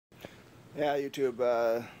Yeah,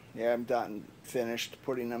 YouTube, yeah, I'm done, finished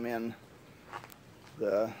putting them in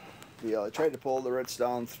the deal. I tried to pull the roots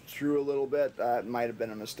down through a little bit. It might have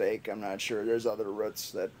been a mistake. I'm not sure. There's other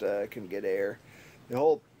roots that can get air. The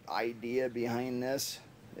whole idea behind this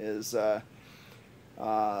is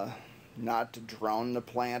not to drown the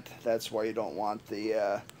plant. That's why you don't want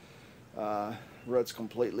the roots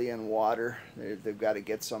completely in water. They've got to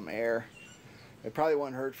get some air. It probably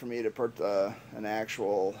wouldn't hurt for me to put an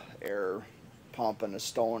actual air pump and a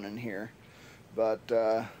stone in here, but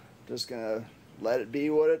just gonna let it be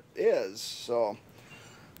what it is. So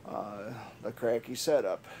the cracky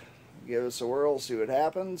setup. Give us a whirl, see what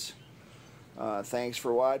happens. Thanks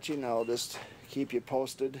for watching. I'll just keep you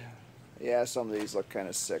posted. Yeah, some of these look kind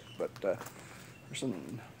of sick, but there's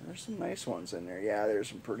some nice ones in there. Yeah, there's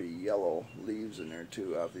some pretty yellow leaves in there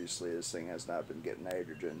too. Obviously, this thing has not been getting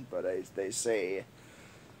nitrogen, but they say,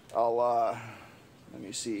 let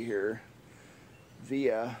me see here,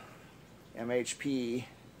 via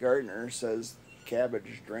MHPgardener says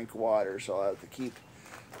cabbage drink water, so I'll have to keep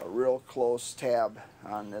a real close tab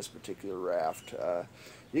on this particular raft.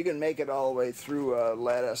 You can make it all the way through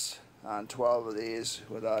lettuce on 12 of these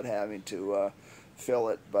without having to fill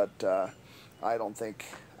it, but I don't think,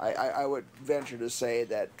 I would venture to say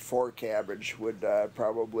that 4 cabbage would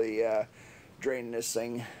probably drain this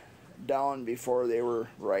thing down before they were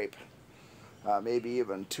ripe. Maybe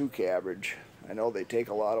even 2 cabbage. I know they take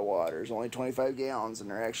a lot of water. There's only 25 gallons and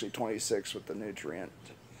they're actually 26 with the nutrient.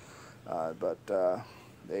 But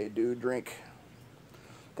they do drink.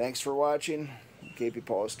 Thanks for watching. Keep you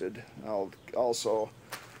posted.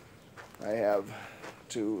 I have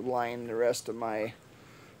to line the rest of my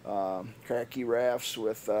cracky rafts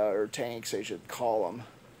with, or tanks I should call them,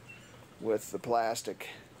 with the plastic,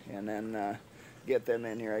 and then get them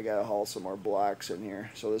in here. I gotta haul some more blocks in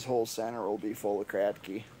here, so this whole center will be full of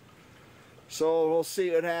cracky. So we'll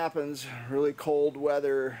see what happens. Really cold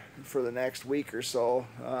weather for the next week or so.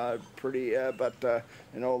 But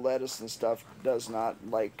you know, lettuce and stuff does not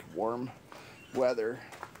like warm weather,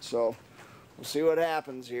 so we'll see what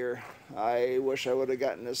happens here. I wish I would have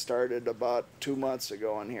gotten this started about 2 months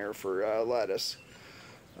ago in here for lettuce.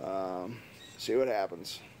 See what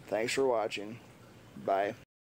happens. Thanks for watching. Bye.